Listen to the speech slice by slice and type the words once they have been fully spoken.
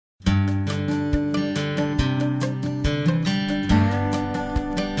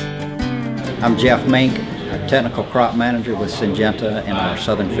I'm Jeff Mink, a technical crop manager with Syngenta in our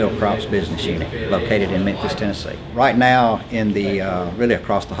Southern Field Crops business unit located in Memphis, Tennessee. Right now, in the really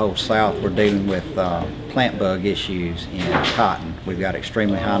across the whole South, we're dealing with plant bug issues in cotton. We've got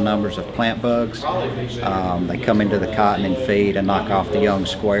extremely high numbers of plant bugs. They come into the cotton and feed and knock off the young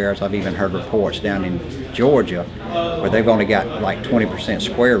squares. I've even heard reports down in Georgia where they've only got like 20%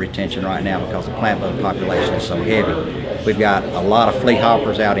 square retention right now because the plant bug population is so heavy. We've got a lot of flea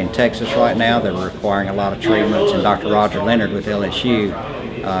hoppers out in Texas right now that are requiring a lot of treatments, and Dr. Roger Leonard with LSU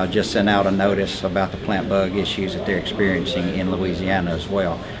just sent out a notice about the plant bug issues that they're experiencing in Louisiana as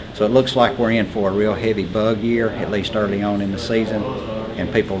well. So it looks like we're in for a real heavy bug year, at least early on in the season,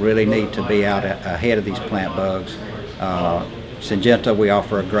 and people really need to be out ahead of these plant bugs. Syngenta, we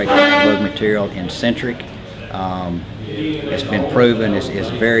offer a great plant bug material in Centric. It's been proven is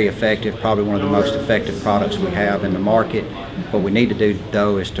very effective, probably one of the most effective products we have in the market. What we need to do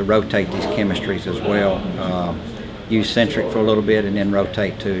though is to rotate these chemistries as well. Use Centric for a little bit and then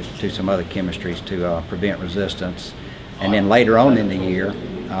rotate to some other chemistries to prevent resistance. And then later on in the year,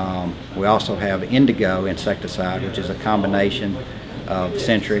 we also have Indigo insecticide, which is a combination of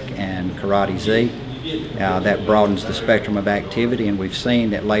Centric and Karate Z. That broadens the spectrum of activity, and we've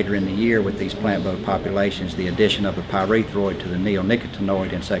seen that later in the year with these plant bug populations, the addition of the pyrethroid to the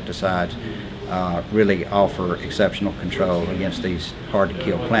neonicotinoid insecticides really offer exceptional control against these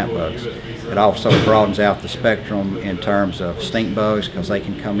hard-to-kill plant bugs. It also broadens out the spectrum in terms of stink bugs because they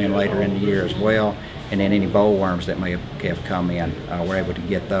can come in later in the year as well, and then any bollworms that may have come in, we're able to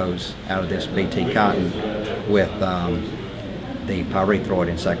get those out of this BT cotton with the pyrethroid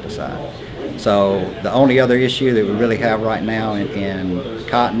insecticide. So the only other issue that we really have right now in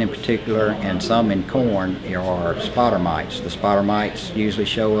cotton in particular and some in corn are spotter mites. The spotter mites usually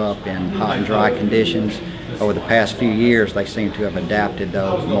show up in hot and dry conditions. Over the past few years they seem to have adapted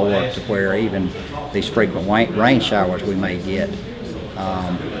those more to where even these frequent rain showers we may get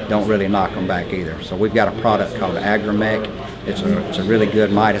don't really knock them back either. So we've got a product called Agrimec. It's a really good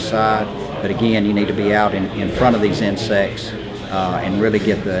miticide, but again you need to be out in front of these insects and really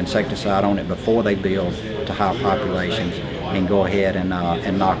get the insecticide on it before they build to high populations, and go ahead and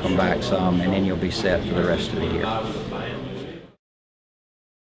knock them back some, and then you'll be set for the rest of the year.